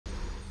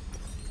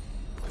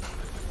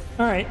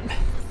Alright,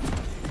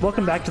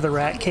 welcome back to the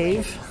Rat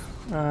Cave.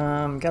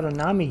 Got a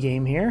Nami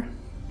game here.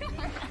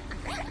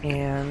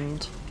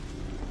 And,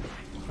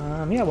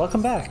 yeah,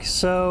 welcome back.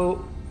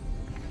 So,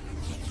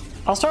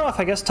 I'll start off,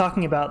 I guess,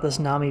 talking about this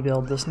Nami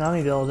build. This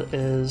Nami build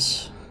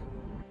is...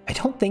 I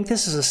don't think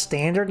this is a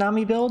standard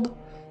Nami build.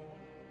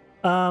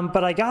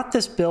 But I got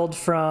this build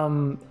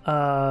from,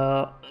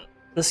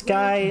 this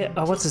guy,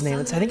 what's his name?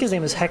 I think his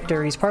name is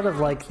Hector. He's part of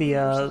like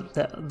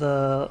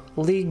the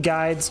League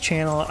Guides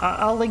channel.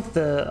 I'll link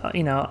the,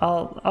 you know,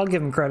 I'll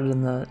give him credit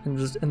in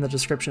the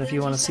description if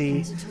you want to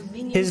see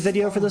his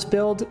video for this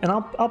build, and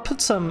I'll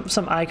put some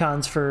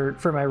icons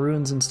for my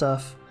runes and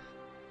stuff.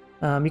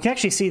 You can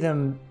actually see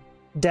them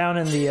down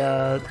in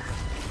the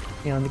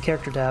you know, in the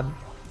character tab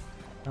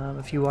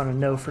if you want to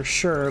know for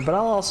sure. But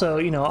I'll also,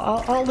 you know,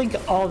 I'll link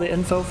all the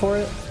info for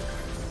it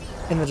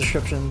in the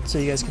description so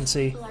you guys can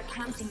see.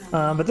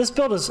 But this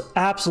build is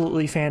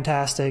absolutely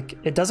fantastic.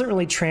 It doesn't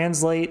really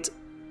translate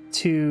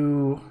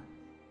to,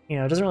 you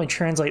know, it doesn't really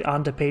translate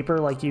onto paper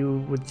like you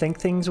would think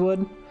things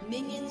would.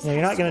 You know,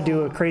 you're not going to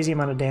do a crazy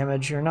amount of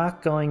damage. You're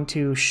not going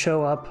to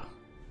show up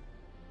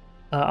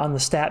on the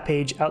stat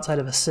page outside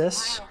of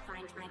assists.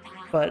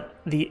 But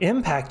the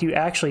impact you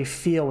actually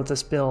feel with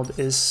this build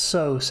is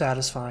so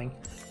satisfying.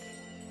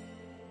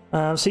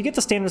 So you get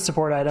the standard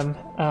support item.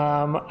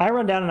 I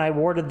run down and I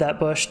warded that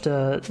bush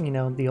to, you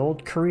know, the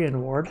old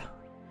Korean ward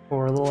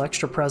for a little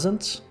extra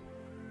presence.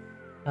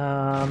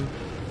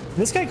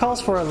 This guy calls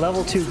for a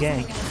level 2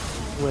 gank,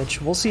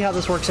 which we'll see how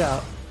this works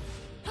out.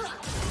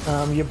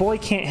 Your boy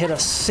can't hit a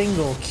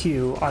single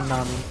Q on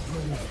Nami.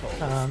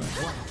 And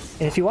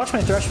if you watch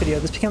my Thresh video,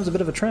 this becomes a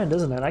bit of a trend,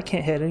 isn't it? I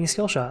can't hit any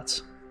skill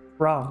shots.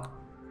 Wrong.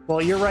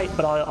 Well, you're right,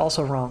 but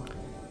also wrong.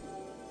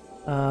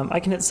 I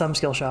can hit some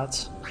skill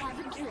shots.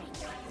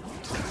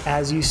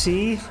 As you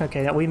see,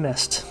 okay, that we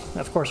missed.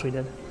 Of course we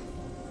did.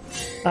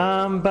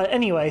 But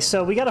anyway,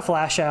 so we got a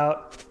flash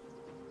out.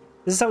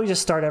 This is how we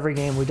just start every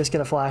game. We just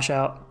get a flash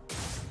out.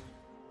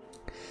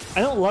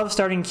 I don't love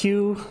starting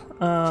Q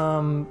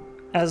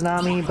as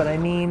Nami, but I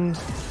mean,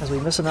 as we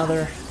miss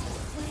another,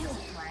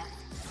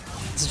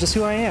 it's just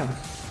who I am.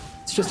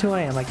 It's just who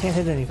I am. I can't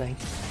hit anything.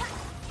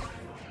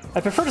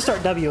 I prefer to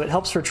start W. It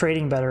helps for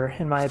trading better,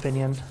 in my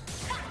opinion.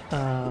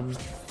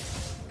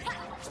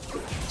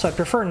 So I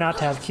prefer not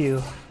to have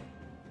Q.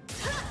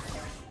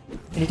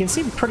 And you can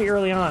see pretty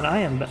early on, I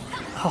am...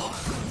 Oh,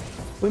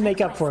 we make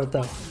up for it,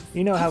 though.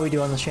 You know how we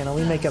do on this channel.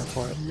 We make up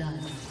for it.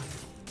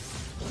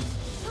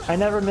 I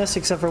never miss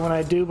except for when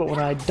I do, but when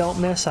I don't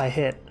miss, I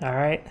hit,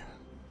 alright?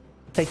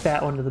 Take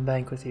that one to the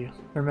bank with you.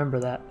 Remember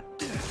that.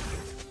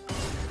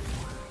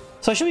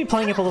 So I should be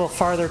playing up a little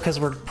farther because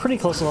we're pretty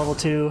close to level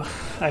 2.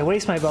 I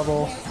waste my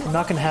bubble. I'm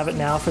not going to have it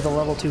now for the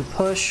level 2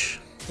 push,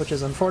 which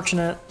is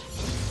unfortunate.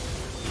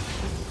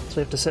 So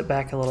we have to sit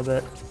back a little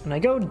bit. And I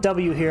go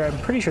W here. I'm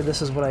pretty sure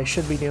this is what I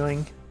should be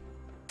doing.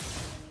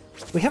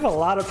 We have a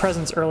lot of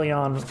presence early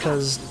on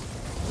because,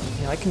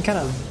 you know,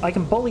 I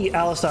can bully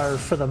Alistar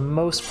for the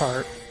most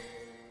part.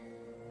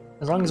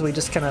 As long as we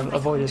just kind of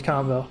avoid his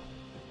combo.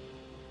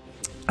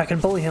 I can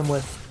bully him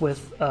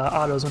with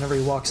autos whenever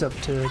he walks up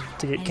to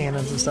get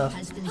cannons and stuff.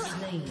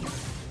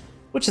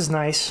 Which is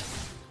nice.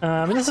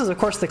 And this is, of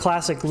course, the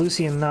classic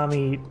Lucian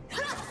Nami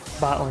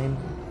bot lane.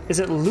 Is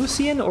it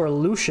Lucian or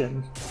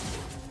Lucian?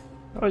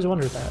 I always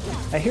wondered that.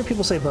 I hear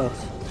people say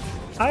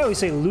both. I always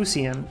say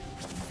Lucian,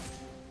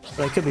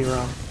 but I could be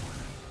wrong.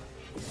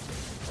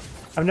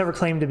 I've never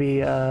claimed to be,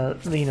 you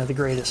know, the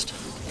greatest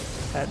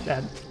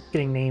at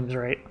getting names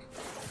right.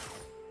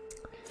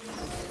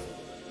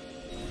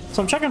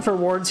 So I'm checking for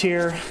wards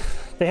here.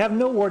 They have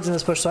no wards in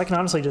this push, so I can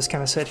honestly just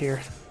kind of sit here.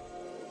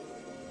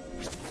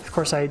 Of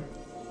course, I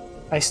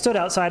stood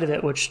outside of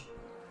it, which,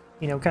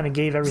 you know, kind of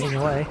gave everything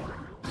away.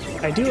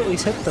 I do at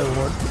least hit the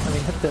ward. I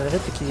mean, hit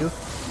the Q.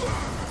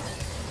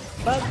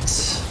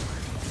 But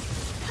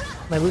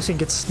my Lucian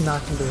gets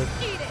knocked into the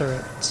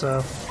turret,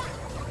 so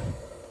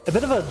a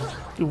bit of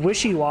a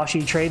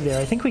wishy-washy trade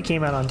there. I think we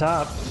came out on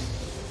top,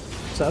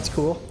 so that's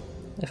cool.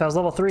 If I was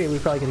level 3, we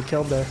probably could have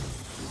killed there.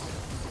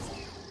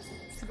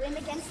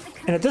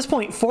 And at this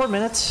point, 4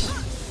 minutes,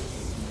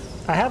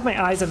 I have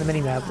my eyes on the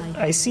minimap.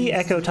 I see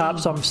Echo top,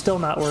 so I'm still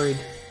not worried.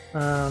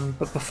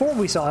 But before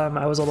we saw him,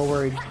 I was a little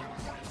worried.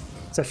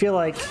 So I feel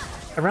like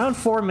around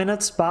 4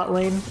 minutes bot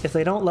lane, if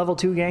they don't level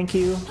 2 gank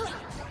you,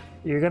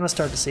 you're gonna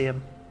start to see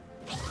him.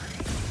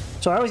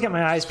 So I always get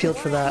my eyes peeled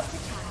for that.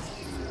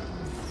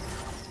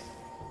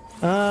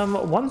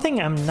 One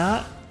thing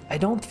I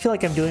don't feel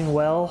like I'm doing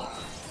well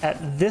at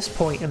this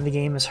point in the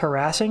game is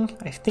harassing.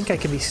 I think I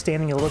could be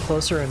standing a little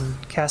closer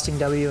and casting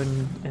W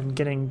and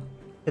getting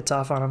hits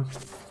off on him.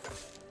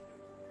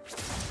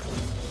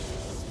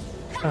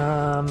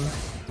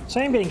 So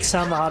I am getting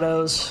some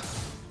autos,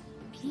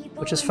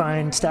 which is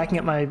fine. Stacking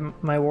up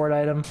my ward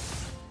item.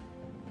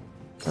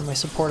 Or my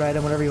support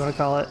item, whatever you want to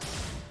call it.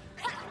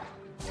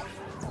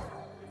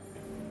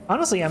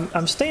 Honestly,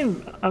 I'm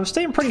staying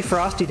pretty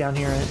frosty down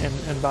here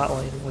in bot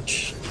lane,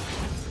 which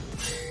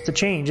it's a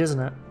change, isn't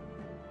it?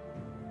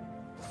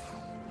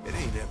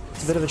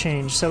 It's a bit of a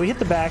change. So we hit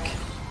the back.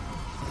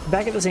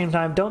 back at the same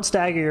time. Don't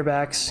stagger your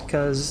backs,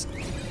 because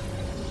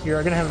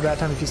you're gonna have a bad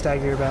time if you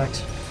stagger your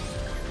backs.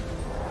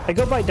 I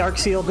go by Dark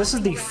Seal. This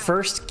is the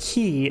first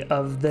key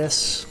of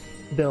this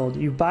build.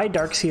 You buy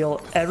Dark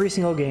Seal every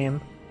single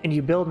game, and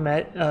you build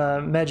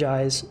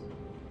Medjai's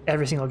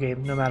every single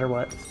game, no matter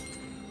what.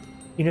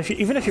 You know,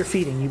 even if you're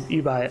feeding,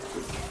 you buy it.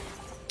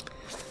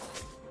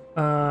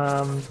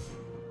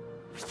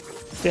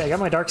 Yeah, I got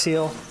my Dark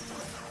Seal,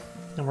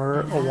 and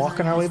we're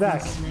walking our way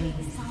back.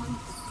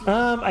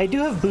 I do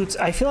have boots.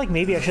 I feel like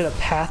maybe I should have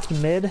pathed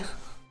mid,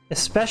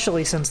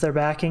 especially since they're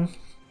backing.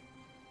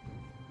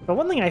 But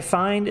one thing I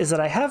find is that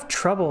I have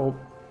trouble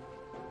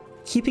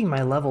keeping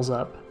my levels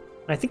up.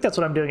 And I think that's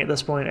what I'm doing at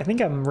this point. I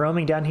think I'm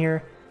roaming down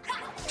here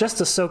just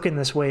to soak in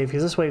this wave,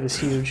 because this wave is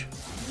huge.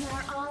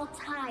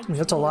 I mean,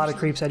 that's a lot of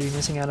creeps I'd be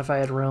missing out if I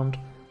had roamed.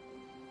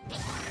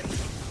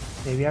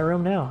 Maybe I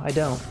roam now. I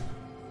don't.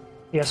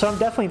 Yeah, so I'm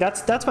definitely,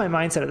 that's my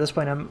mindset at this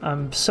point.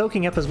 I'm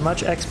soaking up as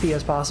much XP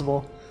as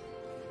possible.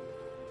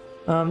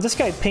 This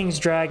guy pings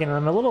dragon, and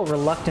I'm a little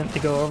reluctant to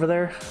go over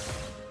there,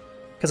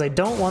 because I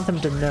don't want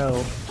them to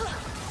know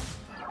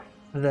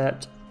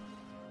that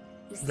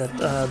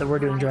we're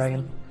doing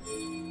dragon.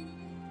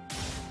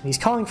 He's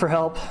calling for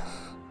help.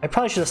 I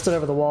probably should have stood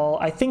over the wall.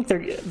 I think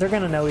they're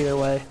gonna know either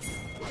way.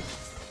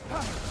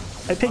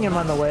 I ping him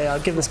on the way. I'll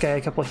give this guy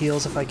a couple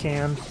heals if I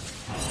can.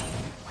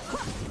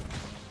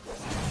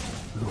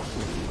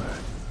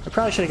 I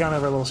probably should have gone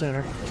over a little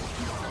sooner,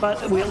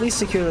 but we at least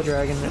secure the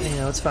dragon. You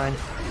know, it's fine.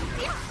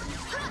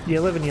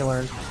 You live and you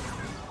learn.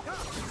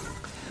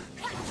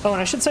 Oh,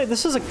 and I should say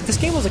this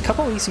game was a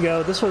couple weeks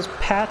ago. This was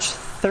patch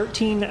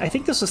 13. I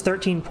think this was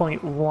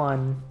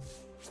 13.1.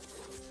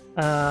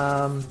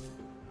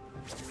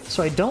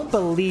 So I don't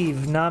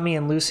believe Nami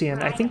and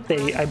Lucian.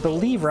 I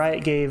believe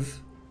Riot gave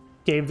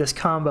this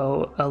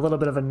combo a little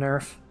bit of a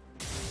nerf.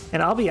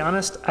 And I'll be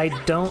honest, I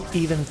don't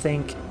even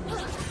think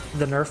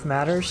the nerf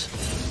matters.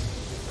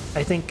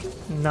 I think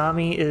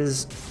Nami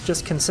is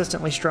just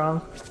consistently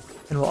strong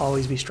and will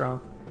always be strong.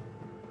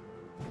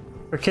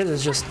 Her kit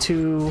is just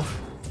too...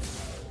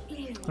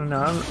 I don't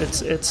know,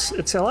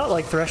 it's a lot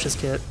like Thresh's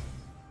kit,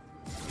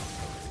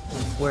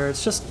 where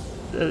it's just...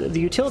 the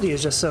utility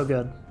is just so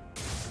good.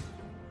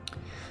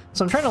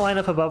 So I'm trying to line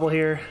up a bubble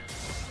here,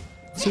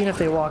 seeing if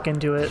they walk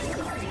into it.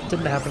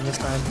 Didn't happen this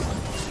time.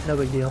 No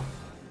big deal.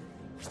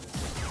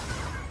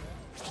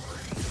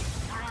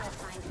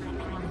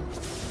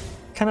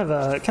 Kind of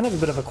a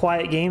bit of a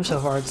quiet game so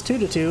far. It's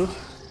 2-2.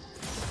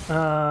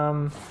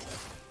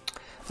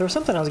 There was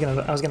something I was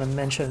gonna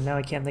mention. Now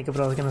I can't think of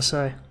what I was gonna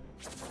say.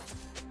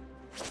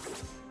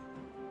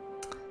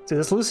 See,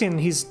 this Lucian,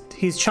 he's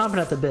chomping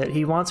at the bit.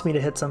 He wants me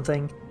to hit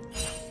something,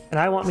 and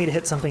I want me to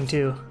hit something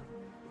too.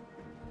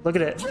 Look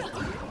at it.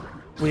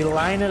 We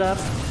line it up.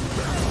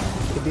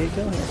 Could be a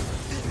kill here.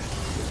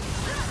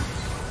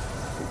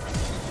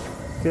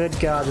 Good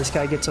God, this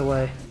guy gets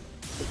away.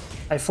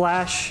 I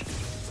flash.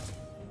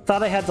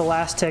 Thought I had the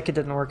last tick, it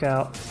didn't work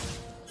out.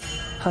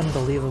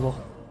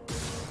 Unbelievable.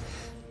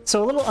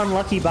 So a little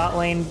unlucky bot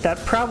lane. That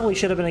probably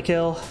should have been a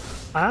kill.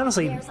 I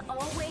honestly... There's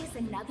always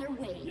another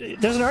way.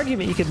 There's an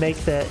argument you could make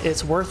that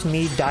it's worth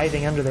me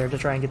diving under there to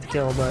try and get the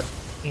kill, but,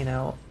 you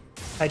know,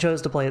 I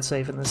chose to play it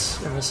safe in this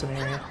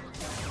scenario.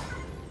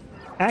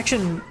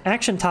 Action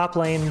top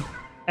lane.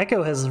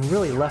 Echo has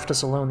really left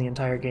us alone the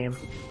entire game,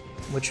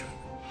 which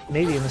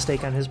may be a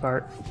mistake on his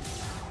part.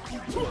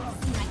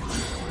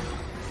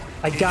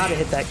 I gotta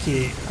hit that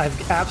Q.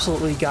 I've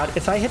absolutely got...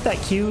 If I hit that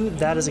Q,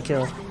 that is a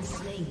kill.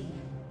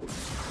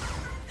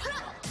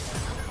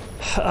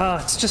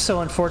 It's just so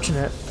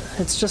unfortunate.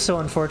 It's just so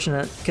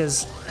unfortunate,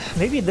 because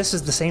maybe this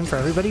is the same for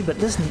everybody, but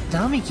this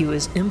Nami Q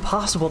is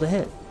impossible to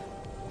hit.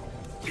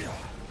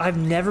 I've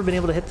never been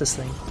able to hit this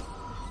thing.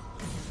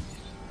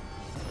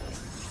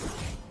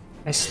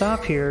 I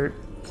stop here.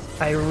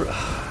 I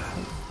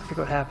forget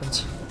what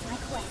happens.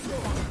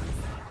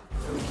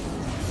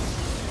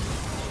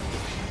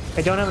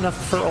 I don't have enough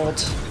for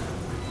ult.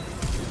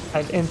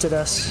 I've inted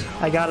us.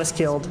 I got us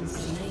killed.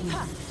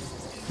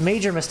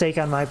 Major mistake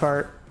on my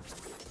part.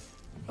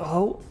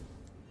 Oh.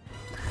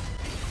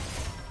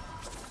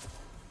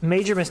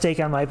 Major mistake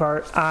on my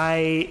part.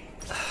 I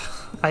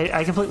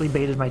completely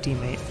baited my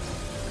teammate.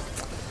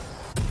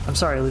 I'm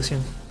sorry,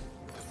 Lucian.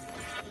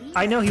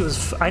 I know he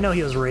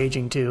was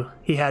raging too.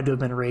 He had to have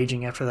been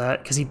raging after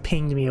that, because he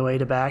pinged me away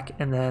to back,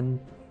 and then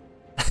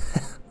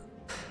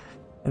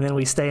and then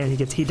we stay and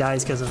he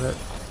dies because of it.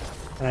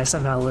 And I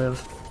somehow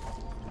live.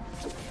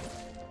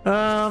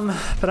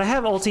 But I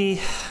have ulti.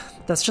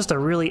 That's just a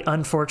really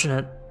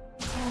unfortunate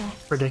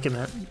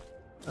predicament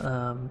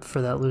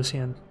for that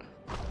Lucian.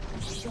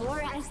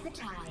 Sure as the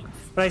tides.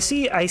 But I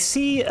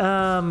see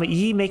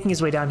Yi making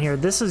his way down here.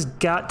 This has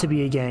got to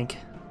be a gank.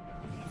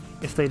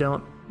 If they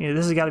don't, you know,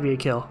 this has got to be a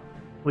kill.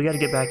 We got to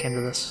get back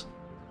into this.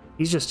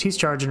 He's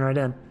charging right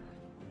in.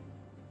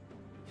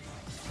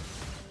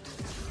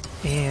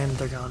 And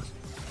they're gone.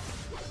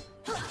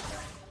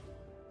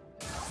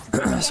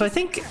 So I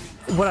think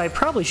what I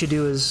probably should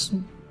do is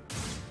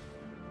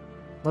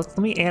let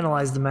me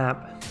analyze the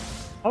map.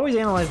 Always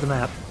analyze the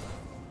map.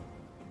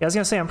 I was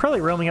gonna say, I'm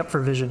probably roaming up for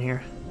vision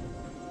here.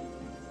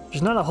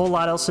 There's not a whole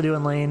lot else to do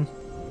in lane.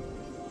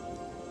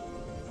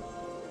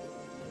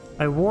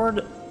 I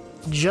ward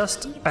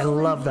just... I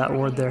love that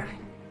ward there.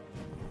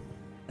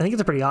 I think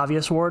it's a pretty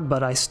obvious ward,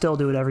 but I still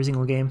do it every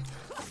single game.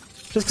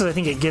 Just because I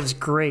think it gives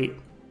great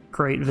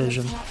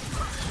vision.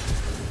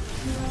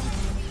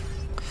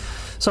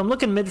 So I'm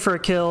looking mid for a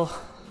kill.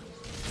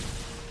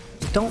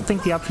 Don't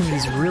think the opportunity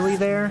is really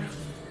there.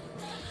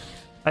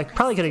 I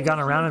probably could have gone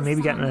around and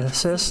maybe gotten an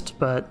assist,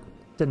 but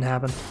didn't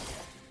happen.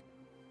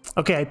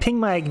 Okay, I ping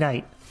my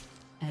ignite.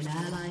 An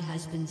ally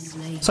has been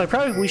slain. So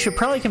we should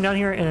probably come down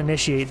here and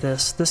initiate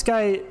this. This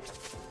guy...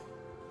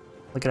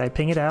 Look at I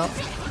ping it out.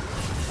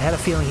 I had a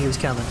feeling he was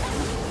coming.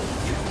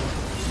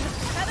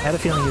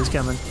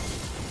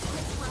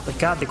 But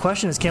God, the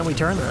question is, can we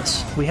turn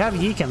this? We have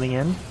Yi coming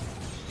in.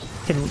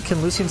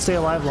 Can Lucian stay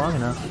alive long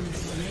enough?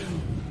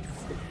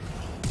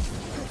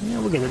 Yeah,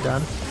 we'll get it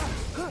done.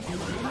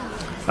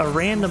 A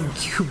random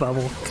Q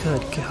bubble.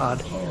 Good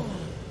God.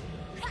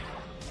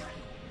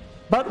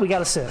 But we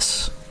got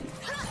assists.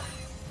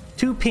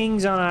 2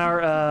 pings on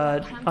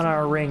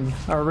our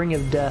ring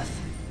of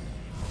death.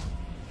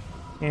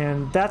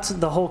 And that's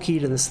the whole key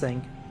to this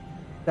thing.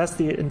 That's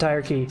the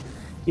entire key.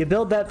 You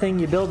build that thing,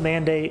 you build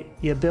Mandate,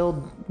 you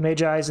build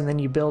Magi's, and then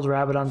you build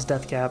Rabadon's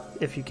Death Cap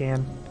if you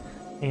can.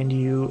 And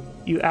you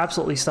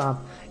absolutely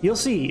stomp. You'll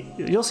see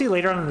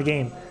later on in the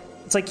game.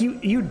 It's like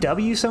you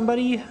W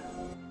somebody,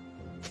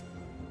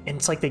 and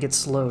it's like they get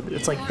slowed.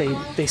 It's like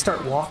they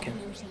start walking.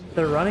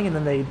 They're running, and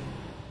then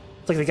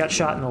it's like they got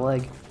shot in the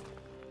leg.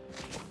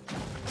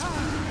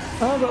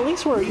 Oh, but at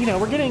least we're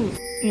getting,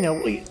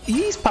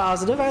 Yi's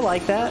positive. I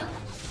like that.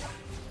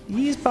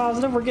 Yi's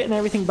positive. We're getting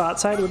everything bot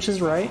side, which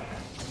is right.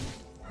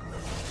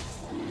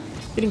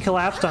 Getting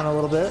collapsed on a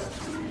little bit,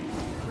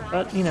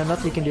 but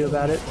nothing you can do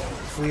about it.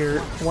 We're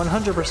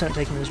 100%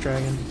 taking this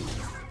dragon.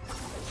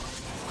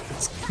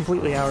 It's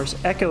completely ours.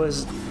 Echo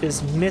is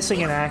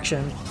missing in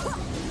action.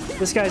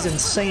 This guy's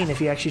insane if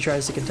he actually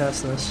tries to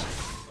contest this.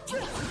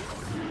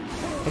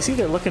 I see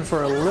they're looking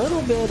for a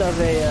little bit of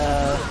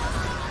a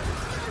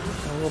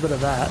little bit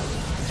of that.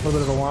 A little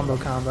bit of a wombo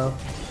combo.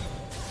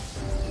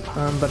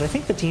 But I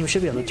think the team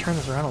should be able to turn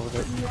this around a little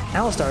bit.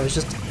 Alistar is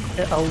just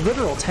a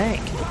literal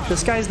tank.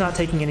 This guy's not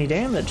taking any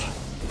damage.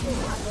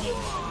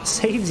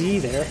 Saves Yi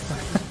there.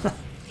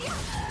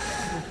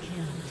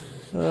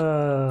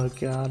 Oh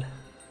God.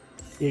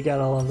 You got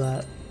all of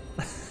that.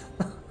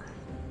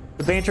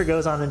 The banter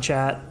goes on in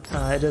chat.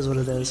 It is what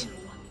it is.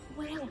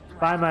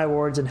 Buy my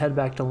wards and head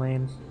back to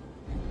lane.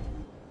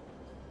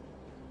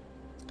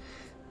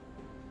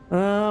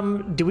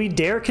 Do we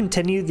dare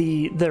continue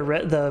the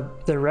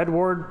red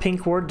ward,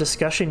 pink ward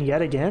discussion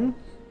yet again?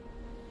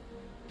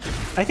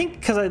 I think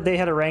because they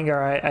had a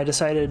Rengar, I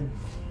decided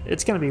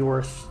it's gonna be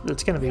worth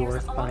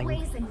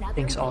buying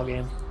pinks all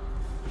game.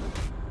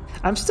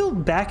 I'm still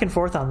back and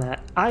forth on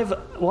that.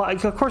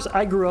 Of course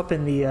I grew up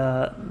in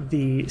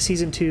the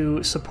season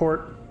 2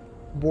 support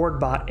ward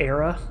bot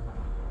era,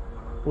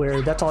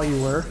 where that's all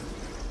you were.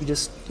 You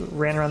just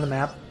ran around the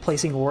map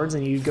placing wards,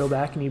 and you'd go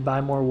back and you'd buy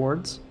more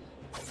wards.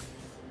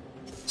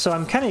 So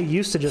I'm kind of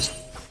used to just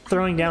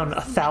throwing down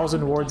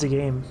 1,000 wards a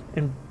game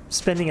and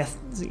spending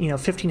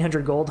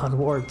 1,500 gold on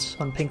wards,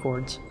 on pink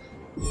wards,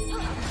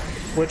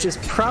 which is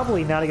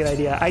probably not a good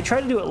idea. I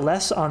try to do it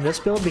less on this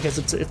build because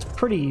it's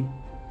pretty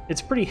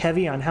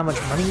heavy on how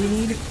much money you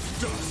need.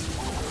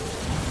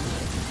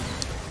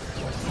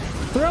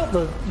 Throughout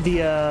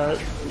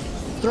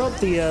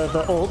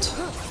the ult,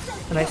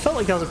 and I felt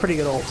like that was a pretty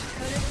good ult.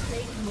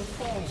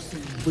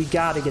 We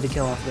gotta get a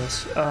kill off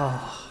this.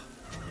 Oh.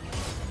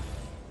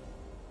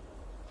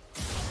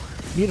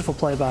 Beautiful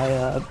play by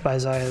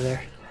Xayah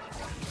there.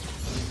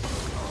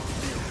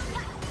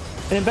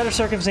 And in better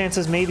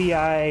circumstances, maybe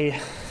I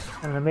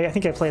don't know, maybe I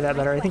think I play that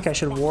better. I think I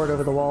should ward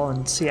over the wall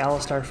and see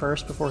Alistar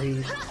first before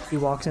he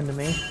walks into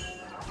me.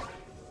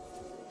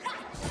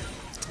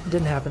 It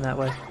didn't happen that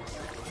way.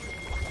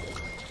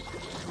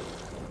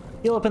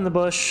 Heal up in the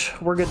bush.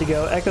 We're good to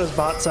go. Echo's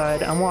bot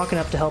side. I'm walking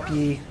up to help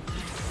Yi.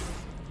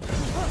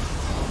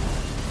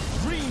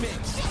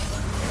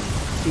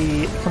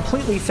 He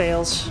completely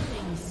fails.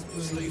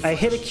 I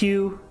hit a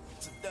Q.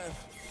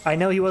 I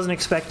know he wasn't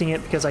expecting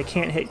it because I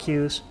can't hit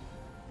Qs.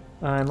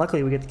 And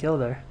luckily we get the kill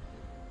there.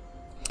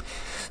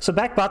 So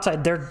back bot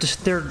side, they're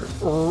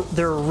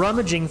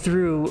rummaging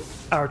through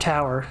our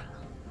tower.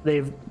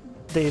 They've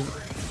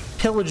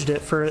pillaged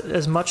it for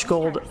as much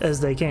gold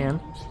as they can.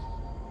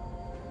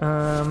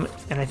 And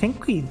I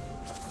think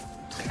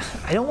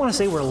I don't want to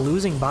say we're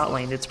losing bot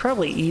lane. It's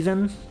probably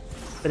even,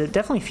 but it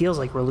definitely feels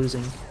like we're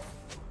losing.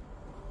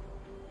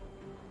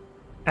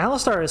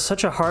 Alistar is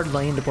such a hard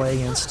lane to play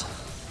against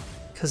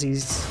because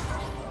he's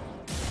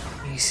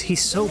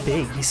so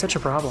big. He's such a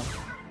problem.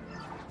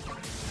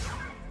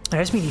 I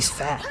just mean he's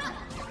fat.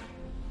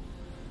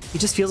 He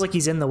just feels like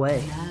he's in the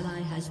way.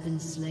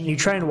 You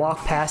try and walk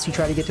past, you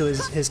try to get to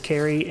his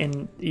carry,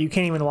 and you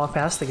can't even walk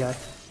past the guy.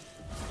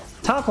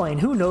 Top lane,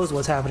 who knows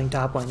what's happening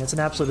top lane? It's an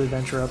absolute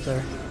adventure up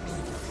there.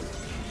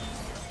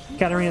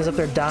 Katarina's up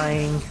there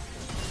dying.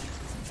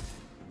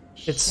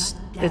 It's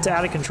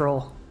out of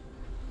control.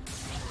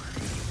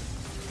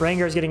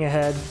 Rengar's getting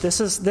ahead. This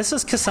is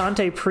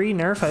Cassante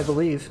pre-nerf, I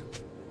believe.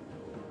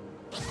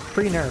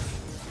 Pre-nerf.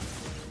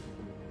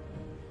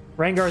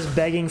 Rengar's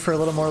begging for a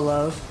little more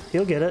love.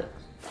 He'll get it.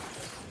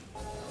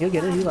 He'll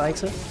get it. He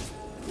likes it.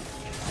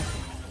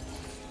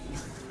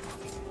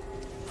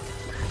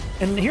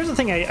 And here's the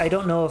thing, I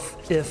don't know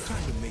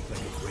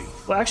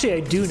if... Well, actually, I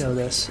do know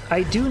this.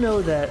 I do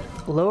know that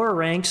lower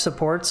ranked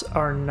supports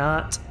are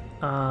not...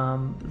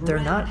 they're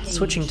not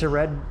switching to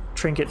red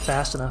trinket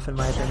fast enough, in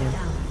my opinion.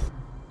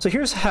 So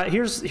here's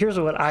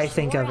what I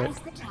think of it.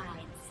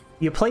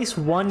 You place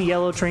one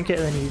yellow trinket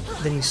and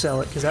then you sell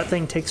it, because that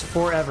thing takes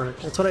forever.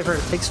 That's what I've heard.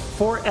 It takes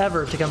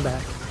forever to come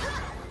back.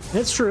 And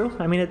it's true.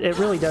 I mean, it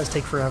really does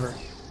take forever.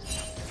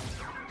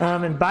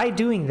 And by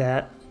doing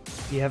that,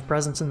 you have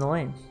presence in the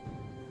lane.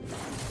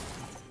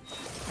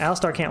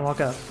 Alistar can't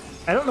walk up.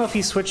 I don't know if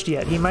he switched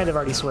yet. He might have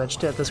already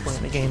switched at this point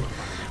in the game.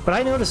 But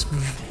I notice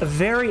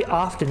very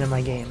often in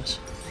my games.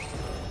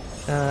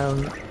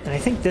 And I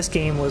think this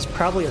game was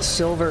probably a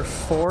Silver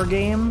 4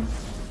 game.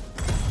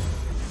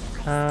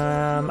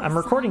 I'm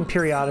recording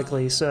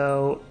periodically,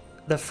 so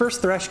the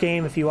first Thresh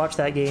game, if you watch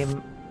that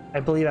game, I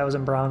believe I was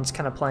in Bronze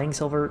kind of playing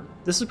Silver.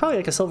 This is probably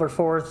like a Silver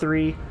 4,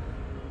 3,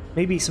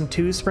 maybe some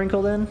 2s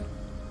sprinkled in.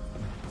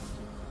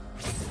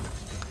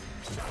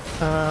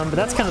 But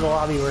that's kind of the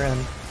lobby we're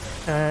in.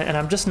 And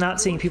I'm just not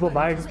seeing people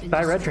buy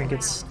red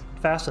trinkets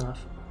fast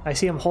enough. I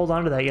see them hold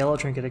on to that yellow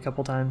trinket a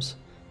couple times.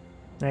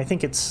 And I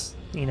think it's,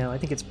 you know, I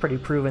think it's pretty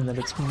proven that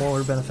it's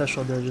more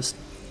beneficial to just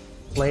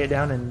lay it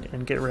down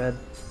and get red.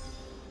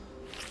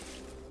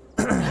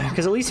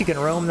 Because at least you can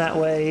roam that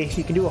way,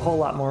 you can do a whole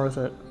lot more with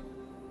it.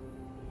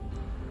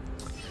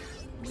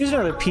 Here's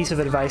another piece of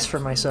advice for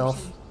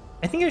myself.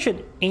 I think I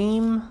should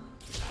aim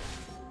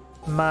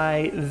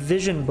my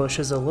vision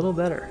bushes a little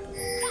better.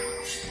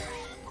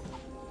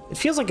 It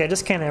feels like I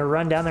just kind of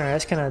run down there and I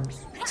just kind of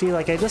see,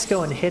 like, I just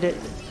go and hit it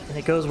and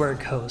it goes where it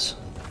goes.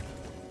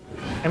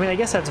 I mean, I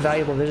guess that's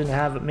valuable vision to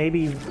have, but maybe,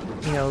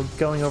 you know,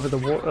 going over the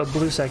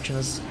blue section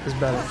is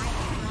better.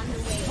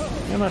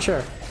 I'm not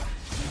sure.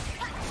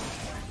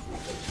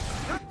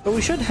 But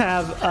we should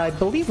have, I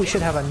believe we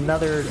should have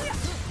another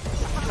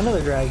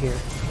drag here.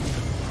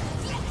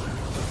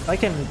 I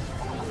can,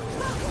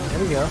 there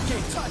we go.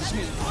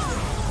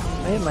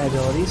 I hit my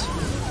abilities.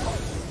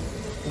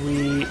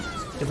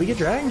 Did we get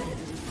dragged?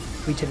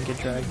 We didn't get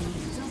dragged.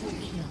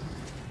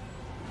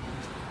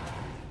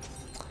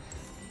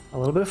 A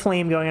little bit of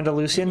flame going into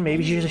Lucian.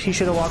 Maybe he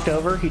should have walked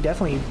over. He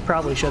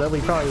probably should have.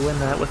 We probably win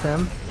that with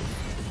him.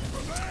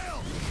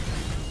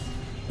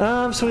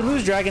 So we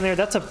lose dragon there.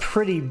 That's a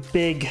pretty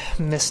big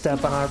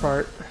misstep on our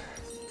part.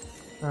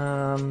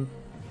 God,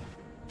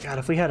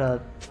 if we had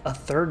a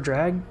third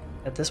drag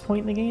at this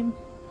point in the game,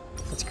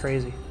 that's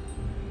crazy.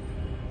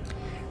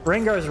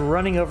 Rengar's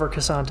running over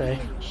Cassante.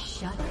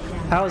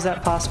 How is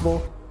that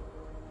possible?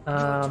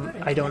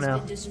 I don't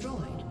know.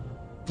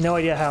 No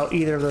idea how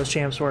either of those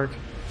champs work.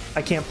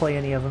 I can't play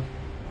any of them.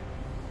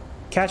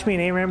 Catch me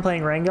in ARAM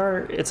playing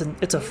Rengar, it's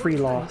a free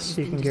loss.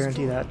 You can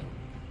guarantee that.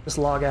 Just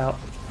log out.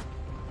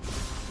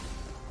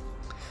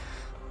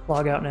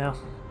 Log out now.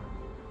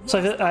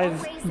 So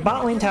I've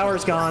bot lane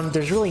tower's gone.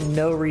 There's really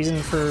no reason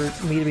for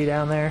me to be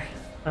down there.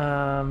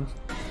 All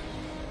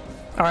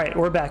right,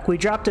 we're back. We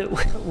dropped it.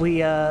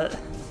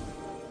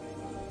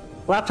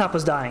 Laptop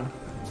was dying.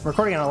 I'm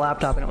recording on a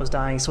laptop and it was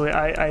dying, so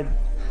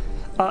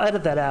I'll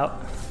edit that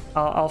out.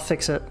 I'll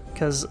fix it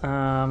because.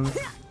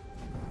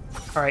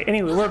 All right.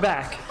 Anyway, we're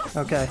back.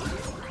 Okay.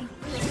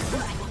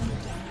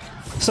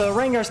 So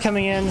Rengar's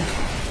coming in.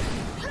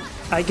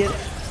 I get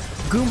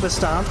Goomba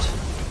stomped.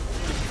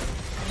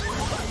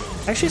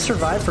 Actually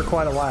survived for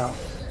quite a while.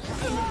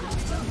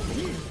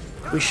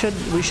 We should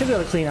be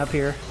able to clean up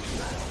here.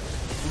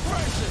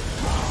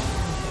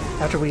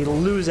 After we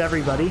lose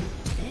everybody.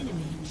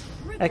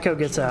 Echo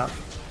gets out.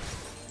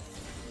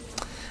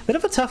 Bit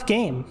of a tough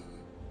game.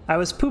 I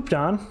was pooped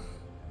on.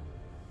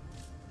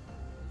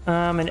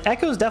 And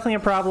Echo's definitely a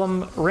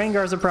problem.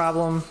 Rengar's a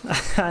problem.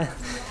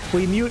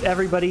 We mute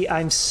everybody.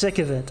 I'm sick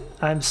of it.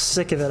 I'm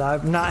sick of it.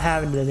 I'm not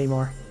having it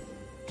anymore.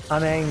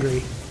 I'm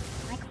angry.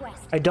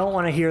 I don't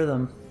want to hear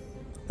them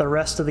the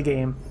rest of the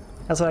game.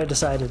 That's what I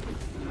decided.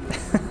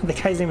 The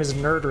guy's name is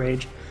Nerd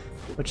Rage,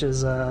 which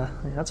is, yeah,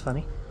 that's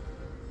funny.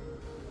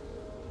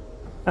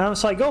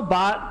 So I go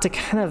bot to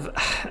kind of,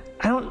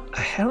 I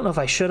don't know if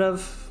I should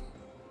have.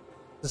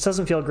 This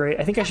doesn't feel great.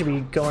 I think I should be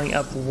going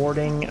up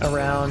warding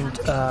around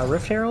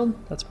Rift Herald.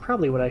 That's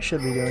probably what I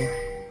should be doing.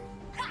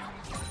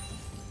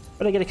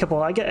 But I get a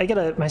couple, I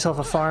get myself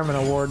a farm and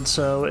a ward,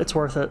 so it's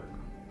worth it.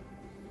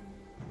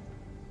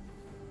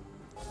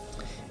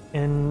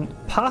 And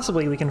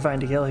possibly we can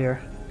find a kill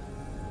here.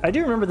 I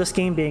do remember this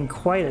game being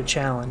quite a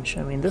challenge.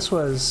 I mean, this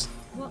was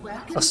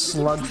a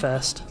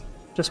slugfest,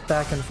 just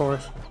back and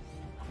forth.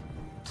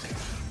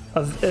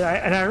 And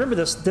I remember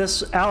this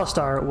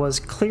Alistar was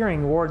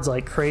clearing wards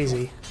like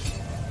crazy.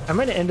 I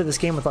might have ended this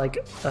game with like,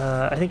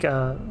 I think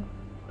at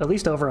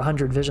least over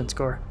 100 vision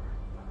score.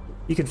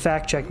 You can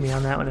fact check me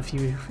on that one if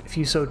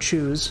you so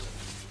choose.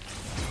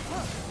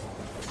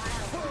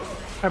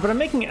 Alright, but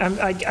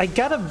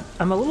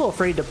I'm a little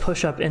afraid to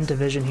push up into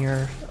vision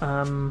here.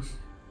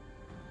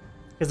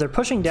 Because they're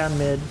pushing down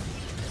mid.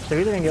 They're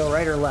either gonna go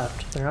right or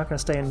left. They're not gonna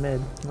stay in mid.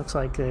 Looks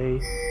like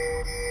they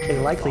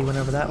likely went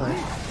over that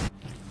way.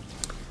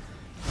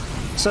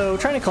 So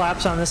trying to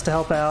collapse on this to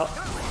help out.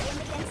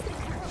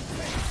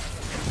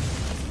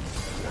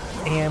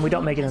 And we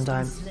don't make it in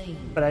time.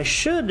 But I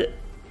should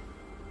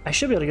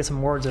be able to get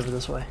some wards over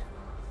this way.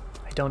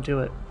 I don't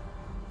do it.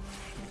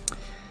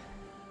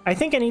 I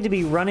think I need to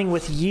be running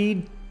with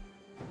Yi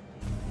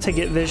to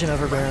get vision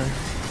over Baron.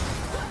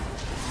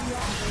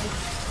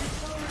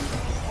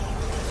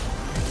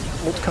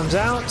 Ult comes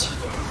out.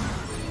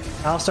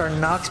 Alistar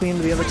knocks me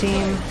into the other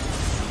team.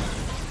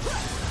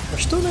 We're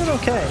still doing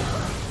okay.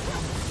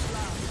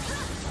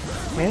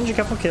 Manage a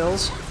couple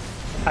kills.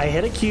 I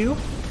hit a Q.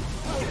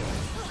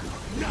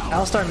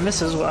 Alistar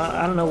misses. Well,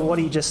 I don't know what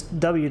he just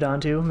W'd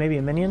onto. Maybe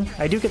a minion?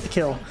 I do get the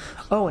kill.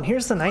 Oh, and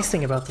here's the nice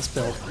thing about this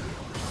build.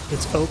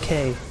 It's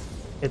okay.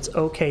 It's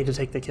okay to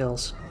take the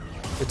kills.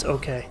 It's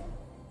okay.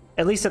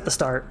 At least at the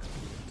start.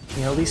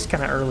 You know, at least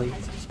kind of early.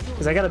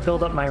 Because I got to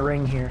build up my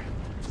ring here.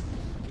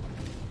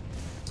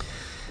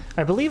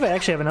 I believe I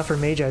actually have enough for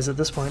Mage Eyes at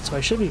this point, so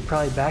I should be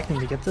probably backing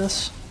to get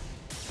this.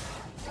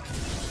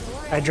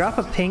 I drop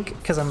a pink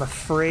because I'm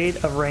afraid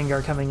of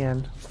Rengar coming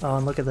in. Oh,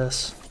 and look at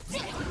this.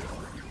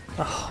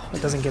 Oh,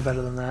 it doesn't get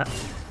better than that.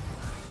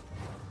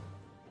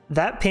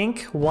 That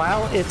pink,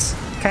 while it's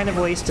kind of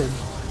wasted,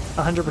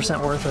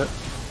 100% worth it.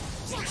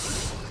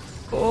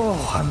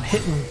 Oh, I'm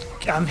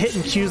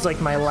hitting Qs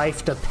like my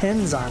life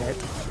depends on it.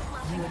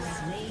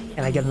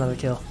 And I get another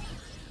kill.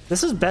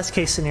 This is best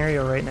case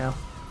scenario right now.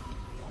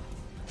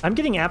 I'm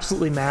getting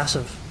absolutely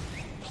massive.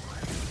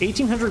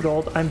 1800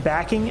 gold, I'm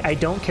backing, I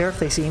don't care if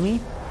they see me.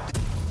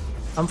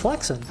 I'm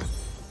flexing.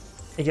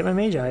 I get my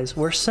Mage Eyes,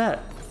 we're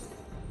set.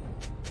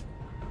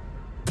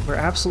 We're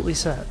absolutely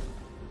set.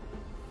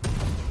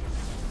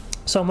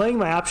 So I'm weighing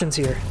my options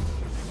here.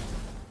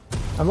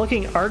 I'm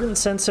looking Ardent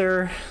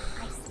Sensor.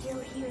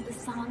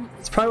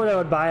 It's probably what I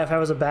would buy if I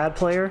was a bad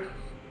player.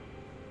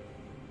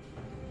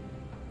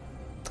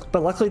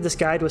 But luckily this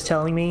guide was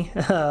telling me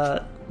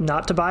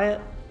not to buy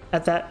it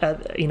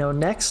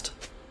next.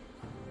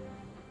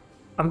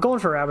 I'm going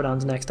for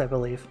Rabadon's next, I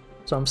believe.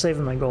 So I'm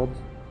saving my gold.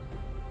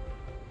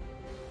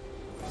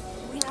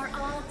 We are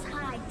all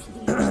tied to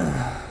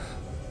the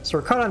So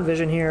we're caught on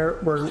vision here.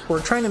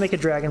 We're trying to make a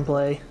dragon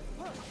play.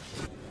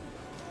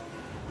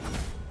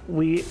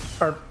 We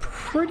are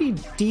pretty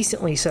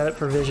decently set up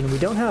for vision. We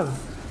don't have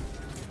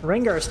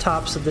Rengar's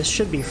top, so this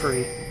should be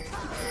free.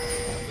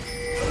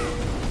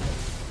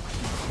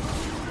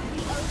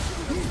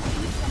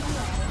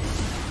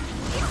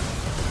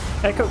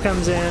 Echo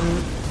comes in.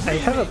 I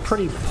have a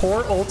pretty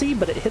poor ulti,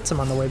 but it hits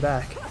him on the way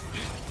back.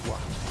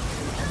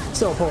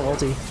 Still a poor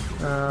ulti,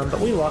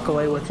 but we walk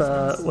away with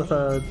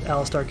a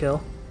Alistar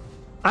kill.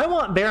 I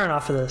want Baron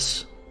off of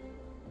this.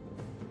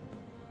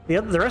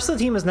 The rest of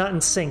the team is not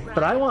in sync,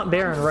 but I want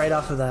Baron right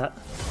off of that.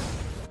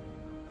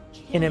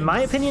 And in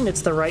my opinion,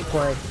 it's the right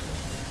play,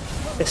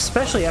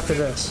 especially after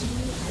this.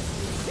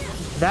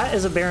 That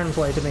is a Baron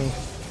play to me.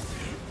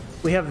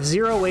 We have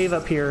 0 wave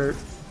up here.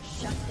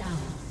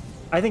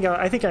 I think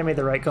I made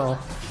the right call.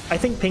 I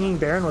think pinging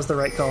Baron was the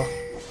right call.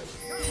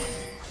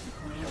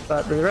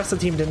 But the rest of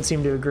the team didn't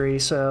seem to agree,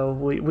 so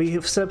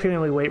we sit up here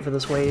and we wait for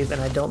this wave, and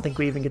I don't think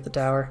we even get the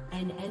tower.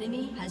 An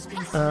enemy has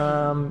been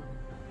slain.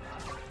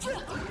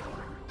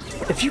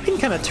 If you can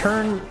kind of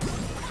turn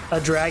a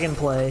dragon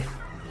play,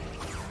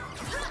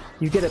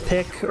 you get a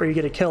pick or you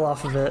get a kill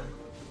off of it,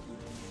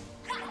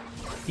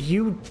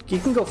 you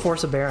can go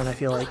force a Baron, I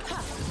feel like.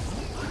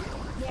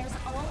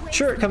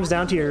 Sure, it comes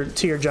down to your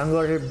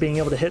jungler being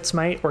able to hit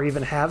smite or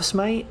even have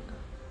smite,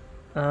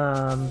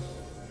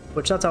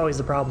 which that's always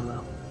the problem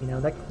though. You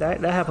know,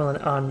 that happens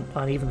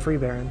on even free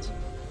Barons.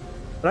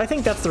 But I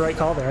think that's the right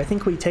call there. I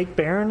think we take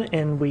Baron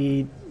and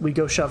we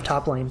go shove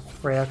top lane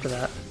right after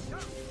that.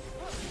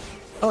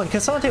 Oh, and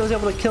Cassante was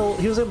able to kill.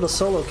 He was able to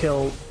solo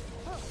kill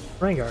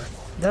Rengar.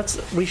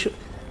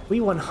 We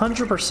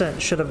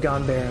 100% should have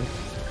gone Baron.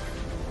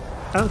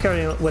 I don't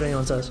care what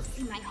anyone says.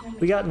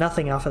 We got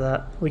nothing off of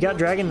that. We got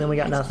Dragon, then we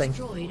got nothing.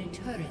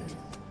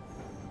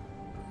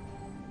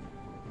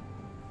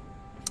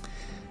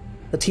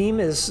 The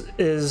team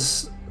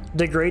is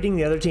degrading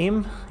the other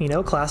team. You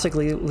know, classic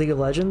League of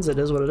Legends. It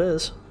is what it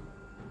is.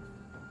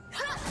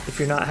 If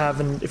you're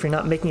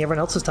not making everyone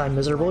else's time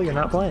miserable, you're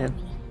not playing.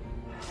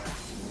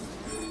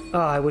 Oh,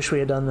 I wish we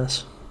had done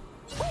this.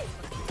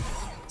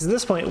 At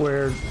this point,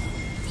 we're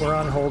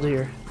on hold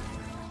here.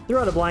 Threw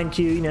out a blind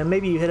Q. You know,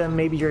 maybe you hit him,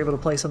 maybe you're able to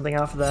play something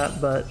off of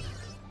that, but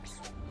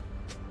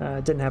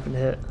it didn't happen to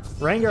hit.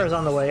 Rengar is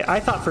on the way.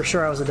 I thought for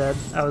sure I was a dead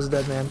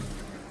man.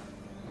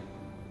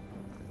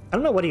 I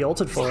don't know what he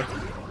ulted for,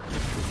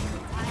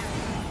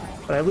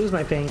 but I lose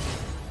my pink.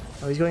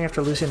 Oh, he's going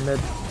after Lucian mid.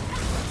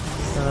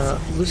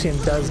 Lucian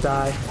does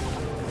die.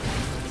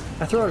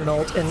 I throw out an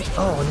ult, and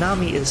oh,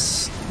 Nami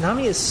is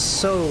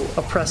so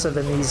oppressive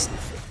in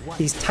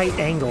these tight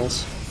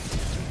angles.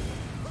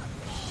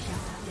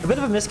 A bit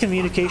of a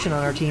miscommunication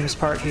on our team's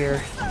part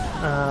here.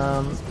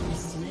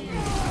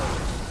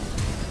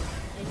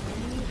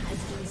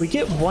 We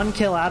get 1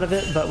 kill out of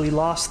it, but we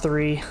lost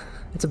 3.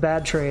 It's a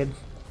bad trade.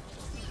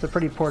 It's a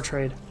pretty poor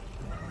trade.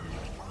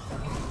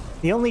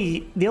 The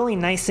only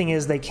nice thing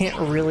is they can't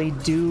really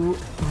do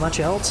much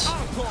else,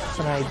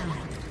 and I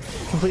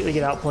completely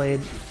get outplayed.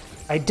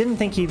 I didn't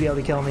think he'd be able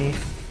to kill me,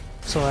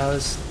 so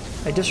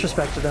I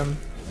disrespected him.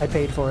 I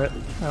paid for it.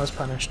 I was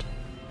punished.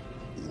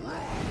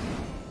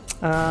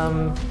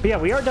 But yeah,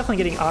 we are definitely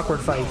getting awkward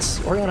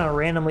fights. Oriana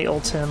randomly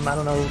ults him. I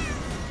don't know.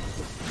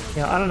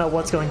 I don't know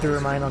what's going through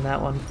her mind on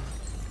that one.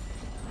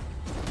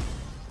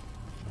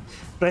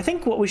 But I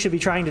think what we should be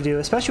trying to do,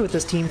 especially with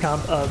this team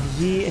comp of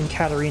Yi and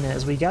Katarina,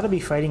 is we gotta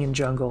be fighting in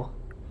jungle.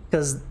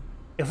 Because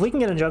if we can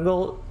get in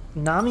jungle,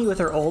 Nami with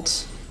her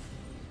ults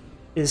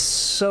is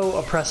so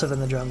oppressive in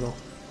the jungle.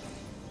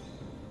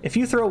 If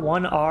you throw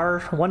one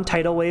one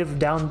tidal wave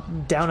down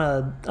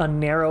a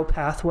narrow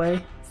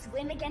pathway,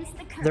 Swim against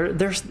the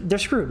current. they're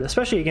screwed,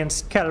 especially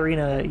against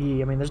Katarina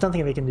Yi. I mean, there's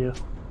nothing they can do.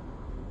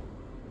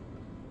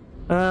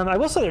 I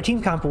will say their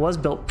team comp was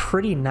built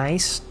pretty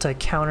nice to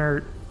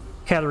counter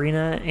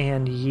Katarina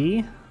and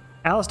Yi.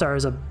 Alistar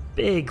is a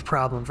big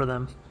problem for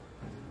them.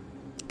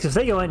 Because if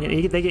they go in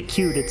and they get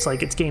queued, it's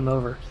like it's game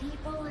over.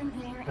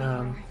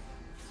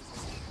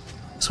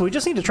 So we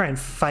just need to try and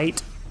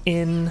fight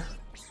in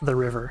the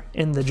river,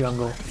 in the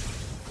jungle,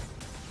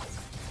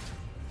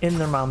 in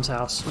their mom's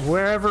house,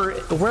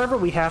 wherever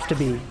we have to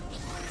be.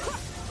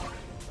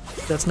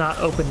 That's not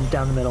open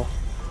down the middle.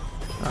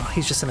 Oh,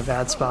 he's just in a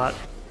bad spot.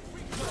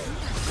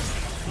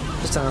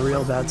 Just in a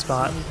real bad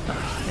spot.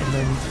 And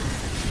then,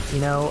 you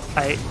know,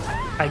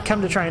 I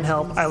come to try and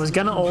help. I was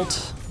gonna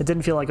ult. It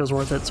didn't feel like it was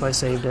worth it, so I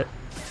saved it.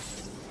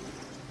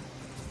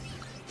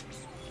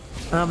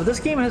 But this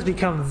game has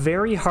become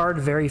very hard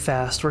very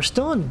fast. We're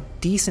still in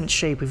decent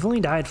shape. We've only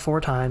died 4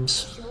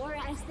 times.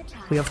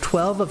 We have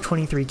 12 of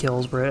 23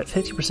 kills. We're at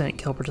 50%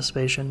 kill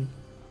participation.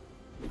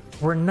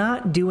 We're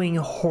not doing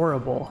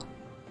horrible.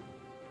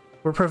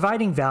 We're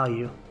providing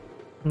value.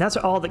 And that's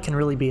all that can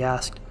really be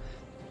asked.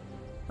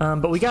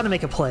 But we gotta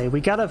make a play. We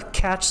gotta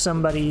catch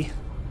somebody.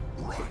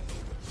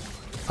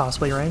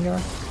 Possibly Rengar.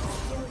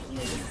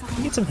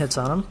 Get some hits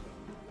on him.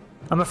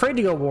 I'm afraid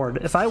to go ward.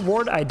 If I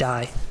ward, I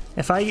die.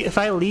 If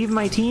I leave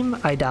my team,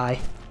 I die.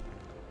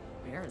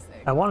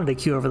 I wanted to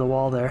Q over the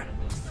wall there.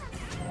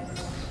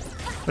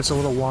 It's a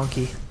little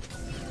wonky.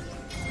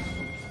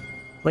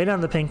 Lay down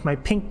the pink. My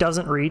pink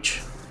doesn't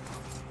reach.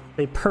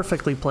 They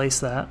perfectly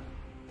placed that.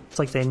 It's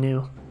like they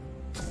knew.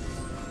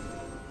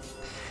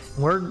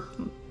 We're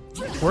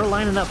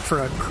lining up for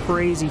a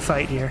crazy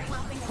fight here.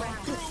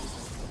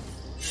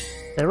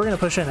 They were gonna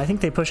push in. I think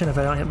they push in if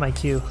I don't hit my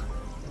Q.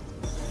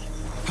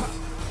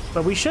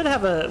 But we should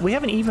have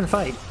an even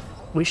fight.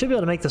 We should be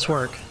able to make this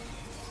work.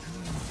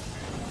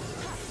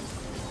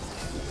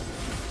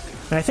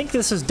 And I think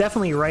this is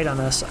definitely right on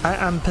us.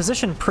 I'm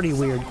positioned pretty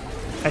weird.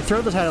 I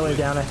throw the tidal wave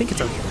down. I think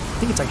it's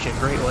actually a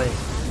great wave.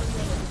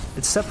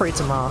 It separates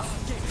him off.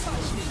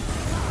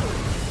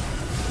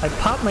 I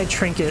pop my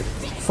trinket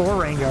for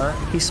Rengar.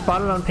 He's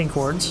spotted on pink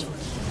wards.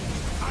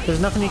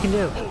 There's nothing he can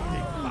do.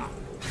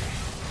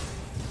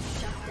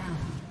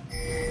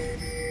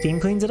 Team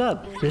cleans it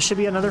up. This should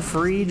be another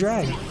free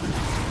drag.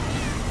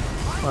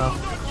 Well.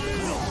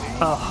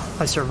 Oh,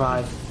 I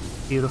survived.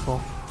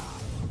 Beautiful.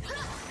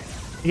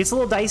 It gets a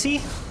little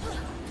dicey.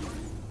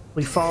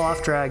 We fall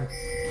off drag.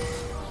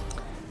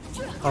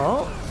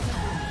 Oh.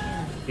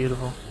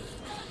 Beautiful.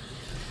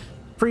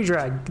 Free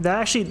drag. That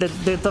actually,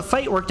 the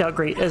fight worked out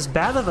great. As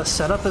bad of a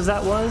setup as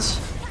that was,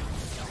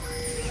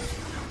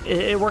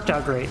 it worked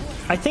out great.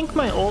 I think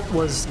my ult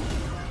was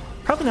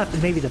probably not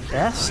maybe the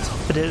best,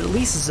 but it at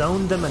least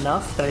zoned them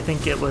enough that I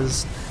think it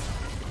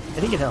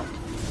helped.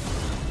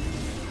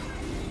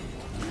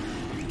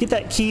 Get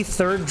that key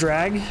third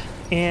drag,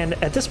 and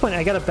at this point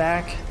I gotta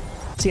back.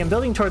 See, I'm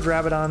building towards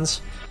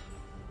Rabadons.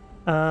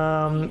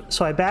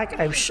 So I back.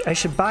 I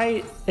should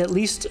buy at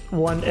least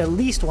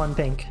one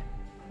pink,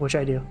 which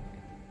I do.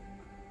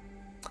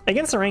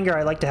 Against the Rengar,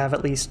 I like to have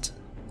at least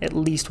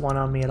one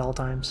on me at all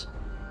times,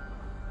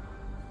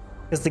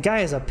 because the guy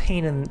is a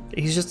pain, and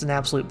he's just an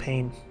absolute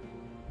pain.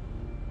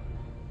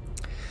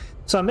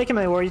 So I'm making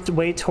my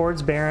way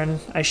towards Baron.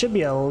 I should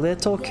be a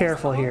little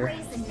careful here.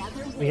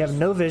 We have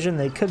no vision.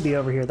 They could be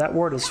over here. That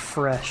ward is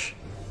fresh,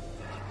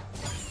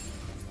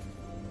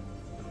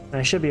 and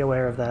I should be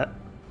aware of that.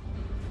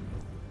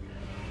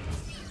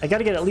 I got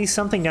to get at least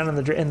something down in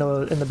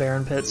the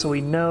Baron pit, so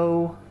we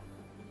know.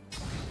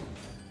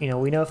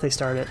 We know if they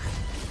start it.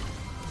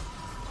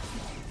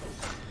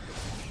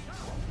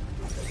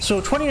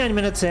 So 29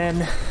 minutes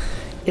in,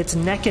 it's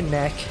neck and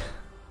neck.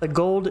 The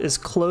gold is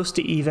close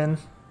to even.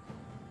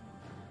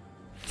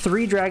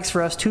 3 drags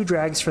for us, 2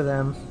 drags for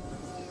them.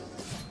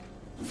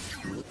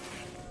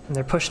 And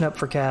they're pushing up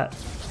for Cat.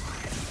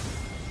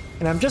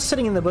 And I'm just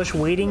sitting in the bush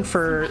waiting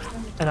for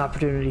an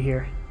opportunity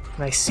here.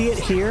 And I see it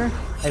here,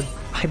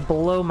 I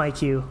blow my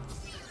Q.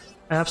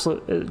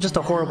 Just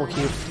a horrible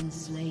Q.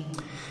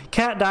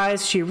 Cat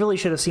dies. She really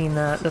should have seen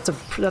that. That's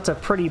a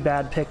pretty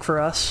bad pick for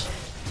us.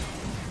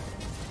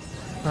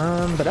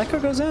 But Echo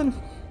goes in.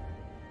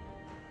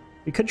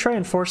 We could try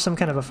and force some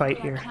kind of a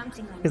fight here,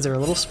 because they're a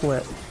little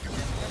split.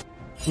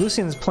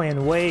 Lucian's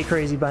playing way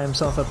crazy by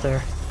himself up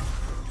there.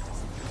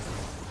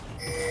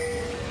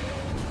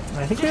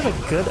 I think we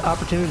have a good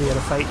opportunity at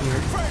a fight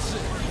here.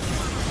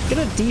 Get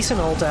a decent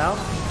ult out.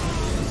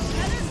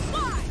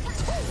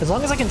 As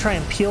long as I can try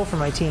and peel for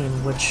my team,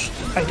 which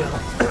I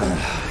don't.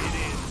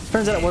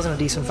 Turns out it wasn't a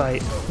decent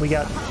fight. We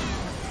got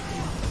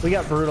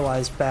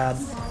brutalized bad.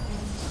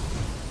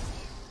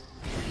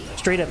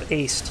 Straight up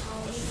aced.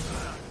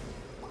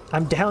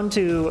 I'm down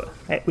to...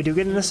 We do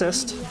get an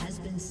assist,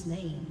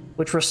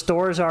 which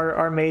restores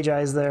our mage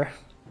eyes there.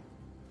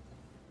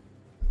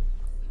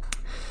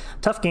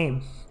 Tough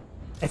game.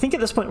 I think at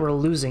this point we're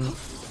losing.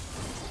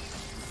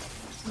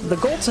 The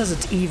gold says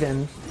it's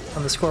even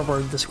on the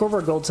scoreboard. The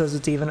scoreboard gold says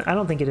it's even. I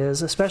don't think it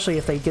is, especially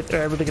if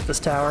they're able to get this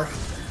tower.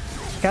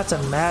 Cat's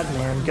a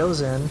madman. Goes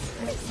in.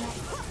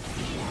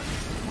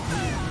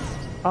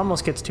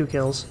 Almost gets 2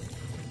 kills.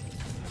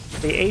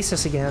 They ace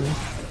us again.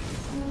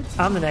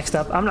 I'm the next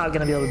up. I'm not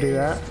going to be able to do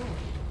that.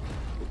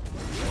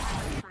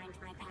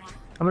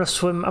 I'm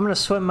gonna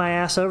swim my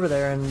ass over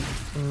there and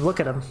look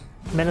at him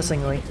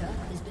menacingly.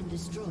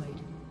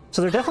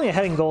 So they're definitely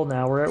ahead in gold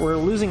now. We're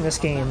losing this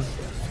game.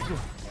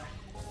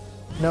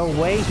 No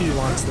way he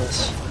wants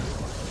this.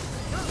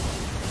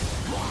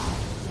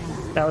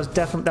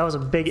 That was a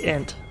big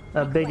int.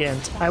 A big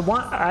int.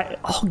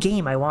 All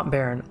game I want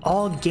Baron.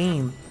 All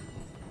game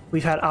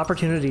we've had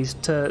opportunities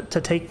to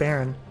take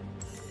Baron.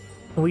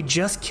 And we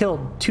just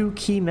killed 2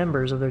 key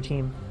members of their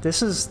team. This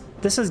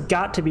has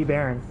got to be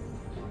Baron.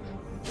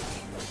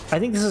 I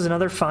think this is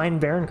another fine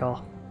Baron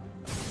call.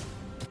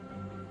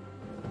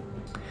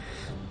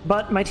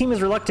 But my team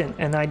is reluctant,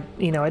 and I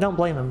don't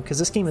blame them, because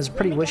this game is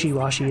pretty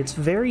wishy-washy. It's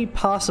very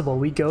possible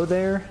we go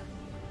there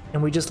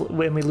and we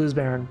lose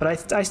Baron,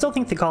 but I still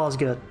think the call is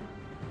good.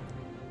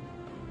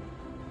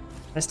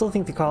 I still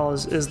think the call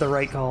is the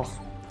right call.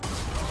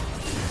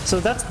 So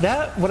that's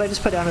what I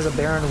just put down as a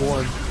Baron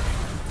ward.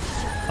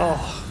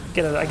 Oh,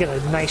 I get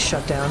a nice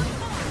shutdown.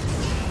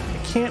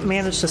 I can't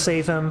manage to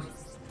save him,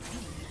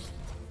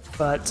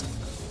 but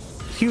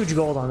huge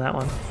gold on that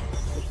one.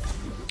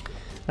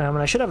 And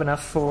I should have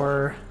enough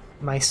for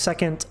my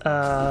second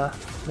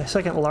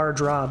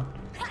large rob,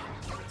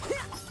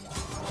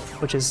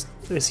 which is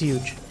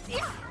huge.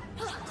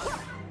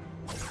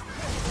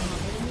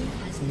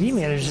 He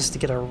manages to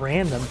get a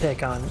random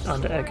pick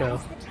onto Echo,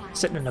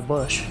 sitting in a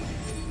bush.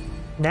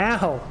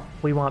 Now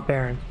we want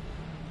Baron.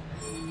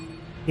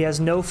 He has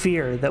no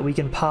fear that we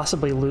can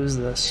possibly lose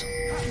this.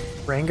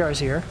 Rengar's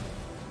here.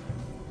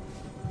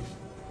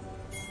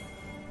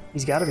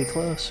 He's got to be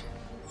close.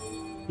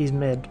 He's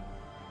mid.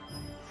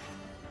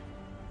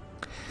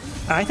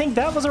 I think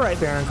that was the right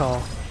Baron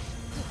call.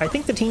 I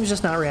think the team's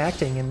just not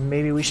reacting, and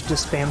maybe we should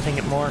just spam ping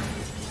it more.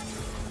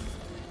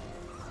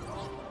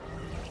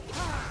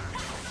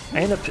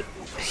 I end up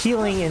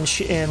healing and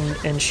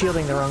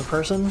shielding the wrong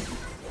person.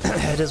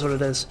 It is what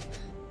it is.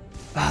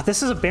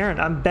 This is a Baron.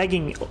 I'm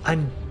begging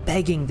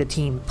the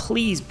team.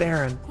 Please,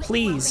 Baron.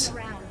 Please.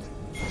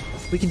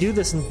 We can do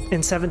this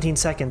in 17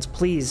 seconds.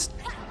 Please.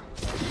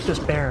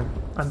 Just Baron.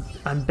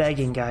 I'm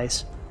begging,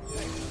 guys.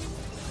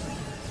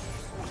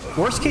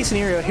 Worst case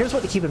scenario, here's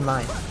what to keep in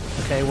mind.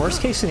 Okay, worst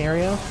case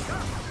scenario,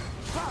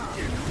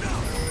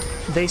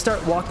 they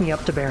start walking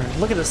up to Baron.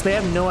 Look at this, they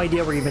have no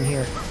idea we're even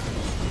here.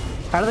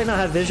 How do they not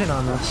have vision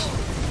on this?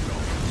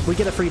 We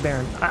get a free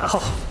Baron.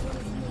 Oh,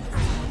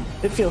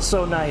 it feels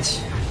so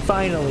nice.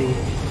 Finally.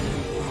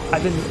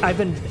 I've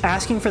been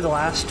asking for the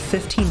last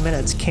 15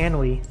 minutes, can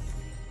we?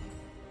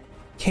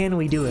 Can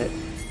we do it?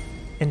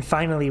 And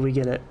finally we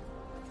get it.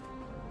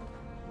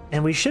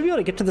 And we should be able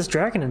to get to this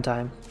dragon in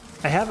time.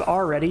 I have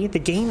already. The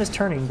game is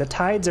turning. The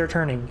tides are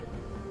turning.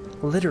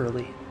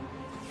 Literally.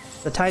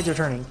 The tides are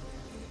turning.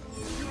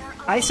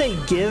 I say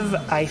give.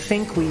 I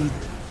think we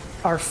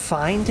are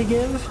fine to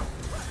give.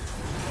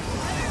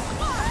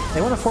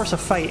 They want to force a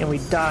fight and we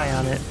die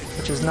on it,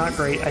 which is not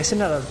great. I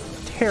send out a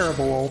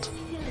terrible ult.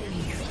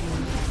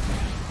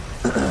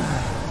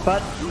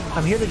 But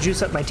I'm here to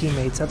juice up my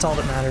teammates. That's all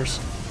that matters.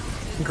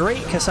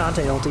 Great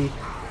Cassante ulti.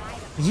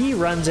 Yi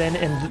runs in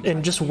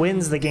and just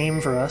wins the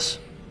game for us.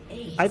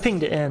 I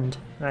pinged to end,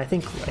 and I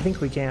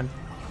think we can.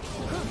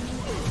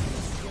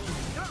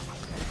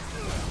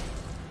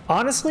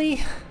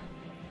 Honestly,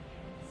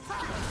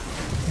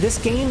 this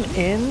game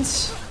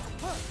ends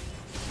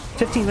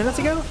 15 minutes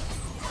ago?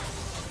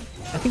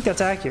 I think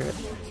that's accurate.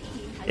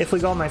 If we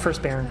go on my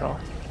first Baron call.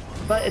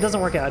 But it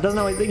doesn't work out. It doesn't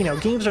always,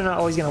 games are not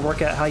always going to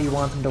work out how you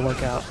want them to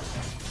work out.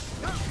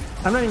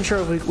 I'm not even sure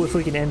if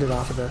we can end it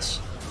off of this.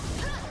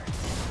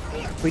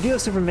 We do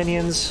have super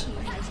minions.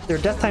 Their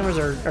death timers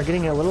are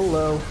getting a little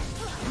low.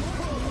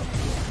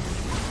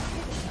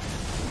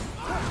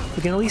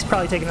 We can at least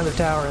probably take another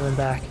tower and then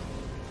back.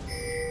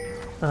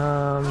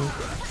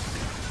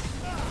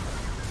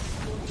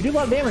 We do a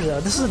lot of damage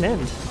though. This is an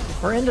end.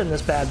 We're ending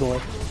this bad boy.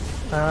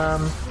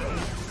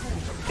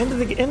 End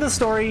of the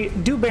story.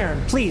 Do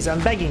Baron, please. I'm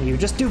begging you.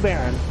 Just do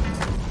Baron.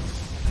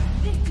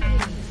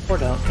 Or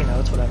don't. You know,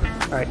 it's whatever.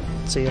 All right.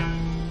 See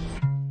ya.